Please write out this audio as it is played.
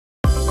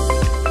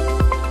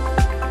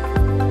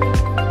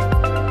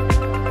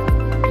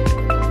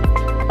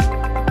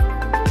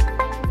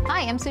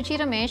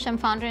Ramesh. I'm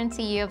founder and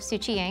CEO of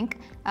Suuchi Inc.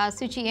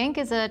 Suuchi Inc.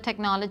 is a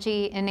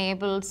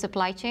technology-enabled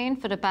supply chain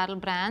for apparel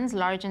brands,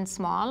 large and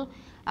small.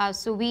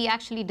 So we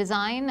actually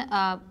design,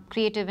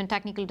 creative and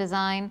technical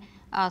design,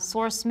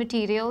 source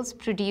materials,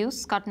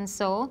 produce, cut and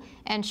sew,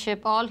 and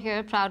ship all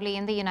here proudly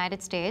in the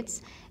United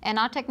States. And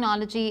our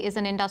technology is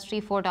an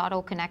Industry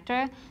 4.0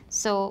 connector.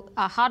 So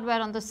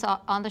hardware on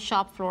the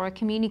shop floor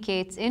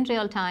communicates in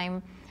real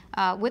time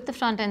with the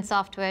front-end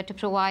software to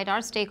provide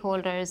our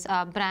stakeholders,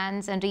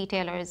 brands and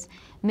retailers,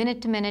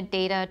 minute-to-minute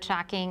data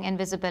tracking and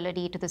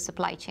visibility to the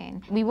supply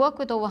chain. We work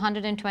with over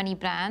 120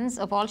 brands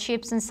of all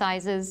shapes and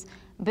sizes,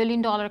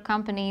 billion-dollar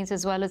companies,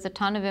 as well as a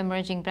ton of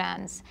emerging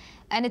brands.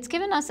 And it's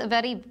given us a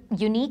very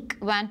unique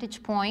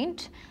vantage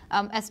point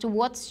as to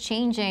what's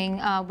changing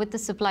with the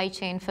supply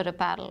chain for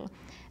apparel.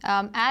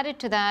 Added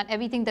to that,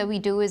 everything that we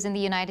do is in the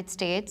United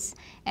States,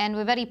 and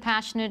we're very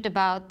passionate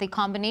about the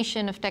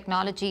combination of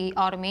technology,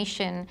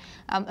 automation,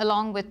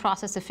 along with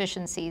process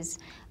efficiencies.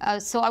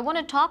 So I want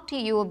to talk to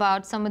you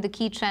about some of the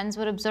key trends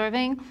we're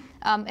observing,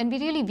 and we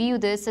really view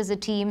this as a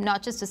team,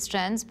 not just as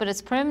trends, but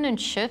as permanent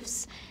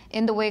shifts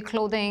in the way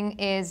clothing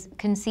is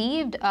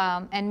conceived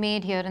and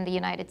made here in the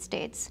United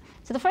States.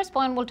 So the first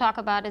point we'll talk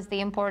about is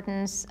the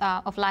importance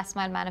of last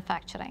mile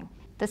manufacturing.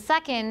 The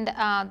second,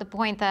 the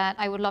point that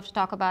I would love to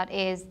talk about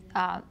is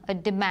a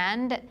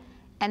demand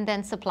and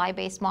then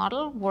supply-based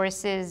model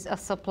versus a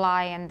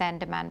supply and then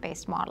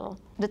demand-based model.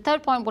 The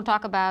third point we'll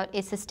talk about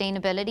is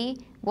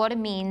sustainability, what it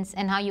means,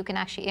 and how you can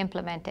actually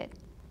implement it.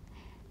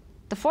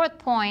 The fourth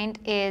point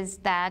is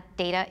that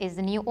data is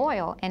the new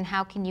oil, and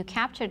how can you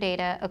capture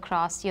data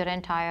across your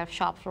entire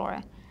shop floor.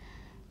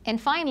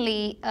 And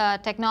finally,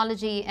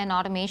 technology and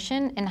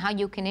automation and how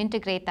you can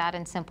integrate that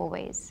in simple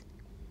ways.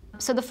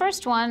 So the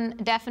first one,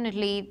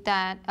 definitely,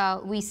 that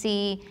we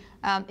see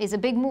is a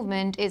big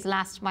movement is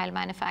last mile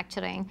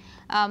manufacturing.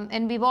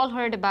 And we've all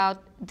heard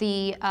about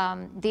the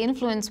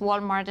influence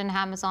Walmart and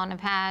Amazon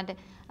have had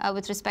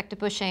with respect to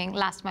pushing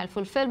last mile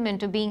fulfillment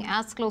to being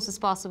as close as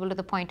possible to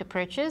the point of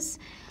purchase.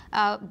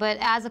 But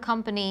as a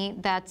company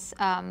that's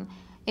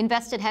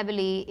invested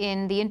heavily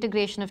in the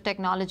integration of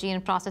technology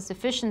and process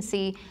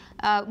efficiency,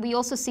 we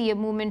also see a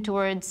movement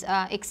towards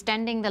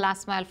extending the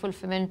last mile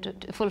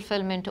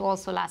fulfillment to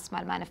also last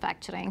mile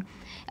manufacturing.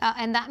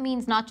 And that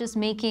means not just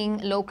making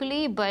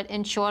locally, but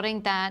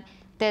ensuring that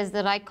there's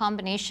the right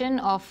combination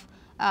of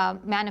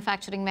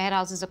manufacturing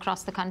warehouses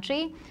across the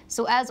country.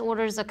 So as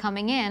orders are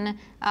coming in,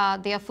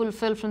 they are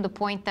fulfilled from the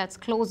point that's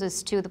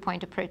closest to the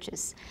point of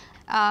purchase.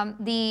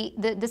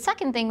 The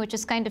second thing, which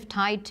is kind of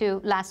tied to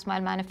last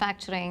mile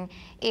manufacturing,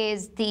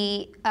 is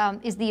the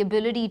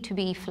ability to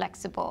be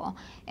flexible.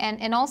 And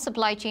in all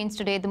supply chains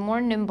today, the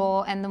more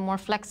nimble and the more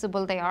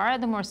flexible they are,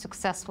 the more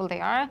successful they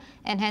are,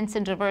 and hence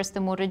in reverse, the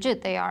more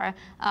rigid they are,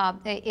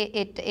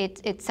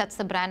 it sets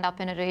the brand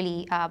up in a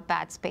really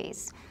bad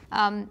space.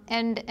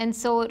 And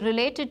so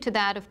related to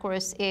that, of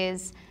course,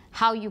 is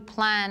how you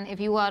plan. If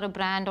you are a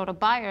brand or a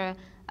buyer,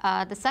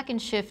 the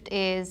second shift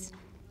is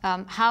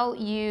how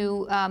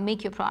you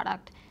make your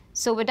product.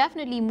 So we're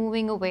definitely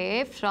moving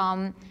away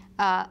from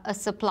a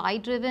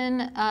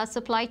supply-driven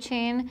supply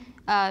chain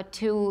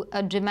to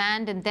a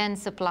demand and then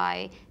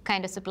supply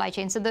kind of supply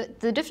chain. So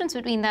the difference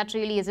between that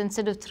really is,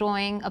 instead of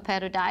throwing a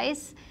pair of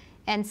dice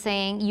and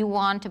saying you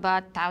want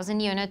about 1,000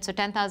 units or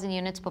 10,000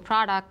 units per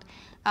product,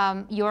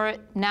 you're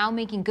now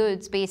making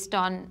goods based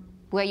on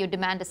where your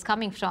demand is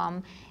coming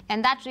from.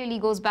 And that really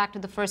goes back to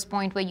the first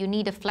point, where you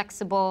need a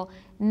flexible,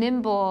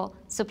 nimble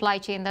supply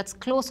chain that's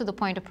close to the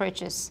point of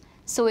purchase,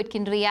 so it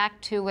can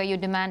react to where your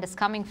demand is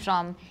coming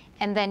from,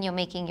 and then you're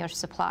making your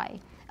supply.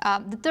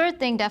 The third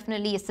thing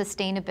definitely is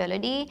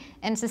sustainability,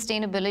 and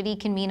sustainability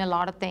can mean a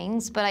lot of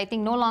things, but I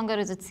think no longer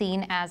is it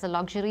seen as a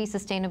luxury.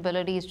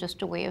 Sustainability is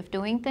just a way of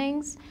doing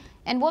things.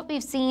 And what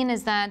we've seen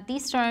is that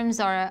these terms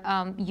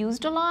are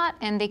used a lot,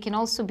 and they can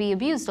also be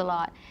abused a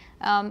lot.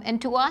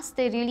 And to us,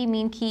 they really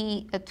mean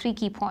three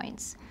key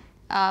points.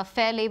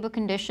 Fair labor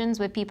conditions,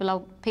 where people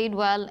are paid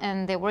well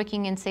and they're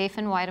working in safe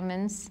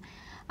environments.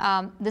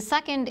 The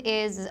second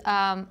is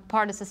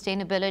part of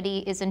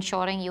sustainability is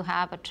ensuring you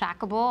have a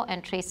trackable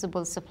and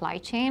traceable supply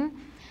chain.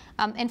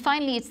 And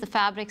finally, it's the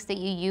fabrics that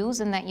you use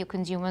and that your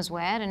consumers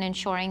wear, and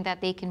ensuring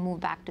that they can move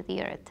back to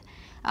the earth.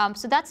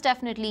 So that's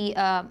definitely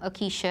a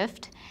key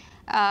shift.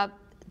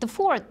 The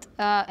fourth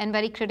and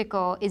very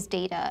critical is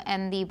data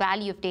and the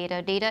value of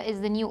data. Data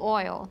is the new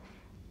oil.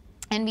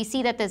 And we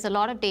see that there's a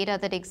lot of data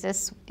that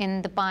exists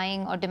in the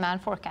buying or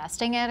demand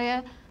forecasting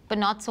area, but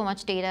not so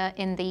much data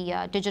in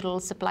the digital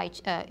supply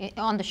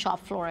on the shop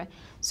floor.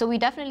 So we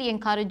definitely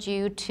encourage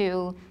you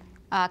to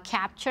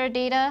capture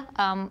data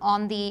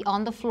on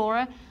the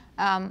floor.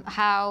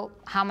 How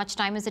much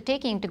time is it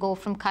taking to go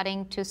from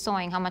cutting to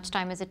sewing? How much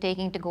time is it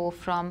taking to go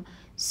from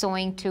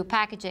sewing to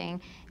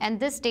packaging? And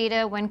this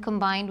data, when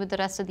combined with the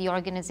rest of the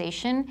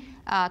organization,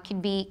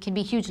 can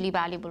be hugely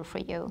valuable for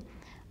you.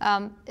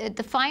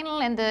 The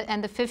final and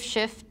the fifth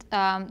shift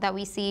that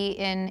we see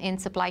in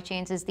supply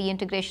chains is the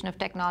integration of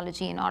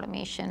technology and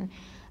automation.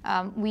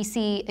 We've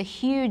seen a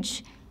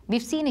huge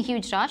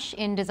rush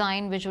in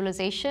design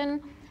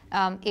visualization,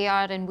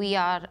 AR and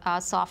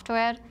VR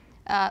software.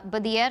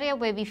 But the area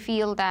where we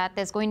feel that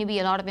there's going to be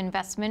a lot of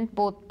investment,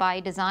 both by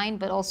design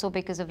but also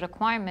because of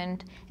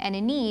requirement and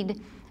a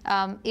need,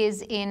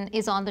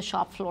 is on the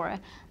shop floor,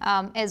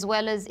 as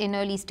well as in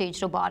early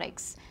stage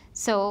robotics.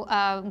 So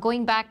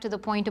going back to the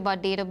point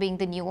about data being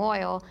the new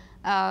oil,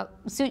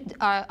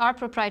 our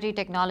proprietary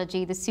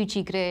technology, the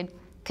Suuchi Grid,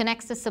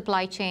 connects the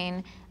supply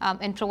chain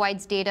and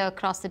provides data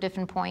across the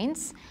different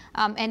points,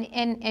 and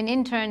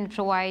in turn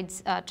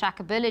provides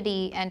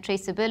trackability and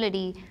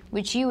traceability,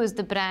 which you as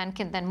the brand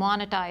can then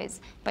monetize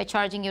by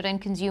charging your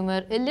end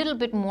consumer a little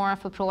bit more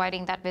for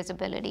providing that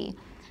visibility.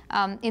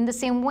 In the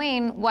same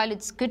vein, while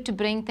it's good to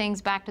bring things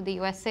back to the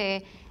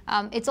USA,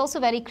 it's also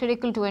very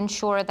critical to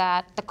ensure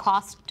that the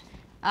cost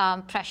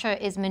pressure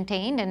is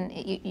maintained and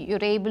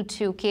you're able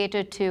to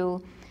cater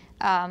to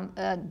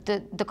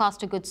the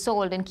cost of goods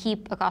sold and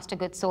keep a cost of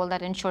goods sold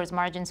that ensures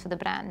margins for the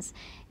brands.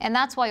 And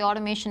that's why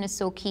automation is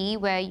so key,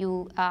 where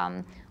you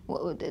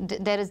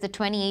there is the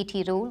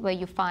 20/80 rule, where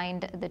you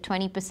find the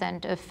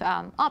 20% of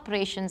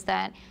operations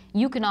that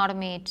you can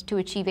automate to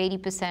achieve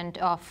 80%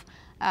 of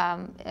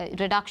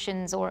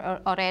reductions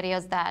or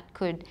areas that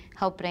could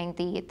help bring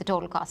the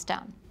total cost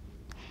down.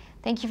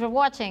 Thank you for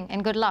watching,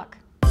 and good luck.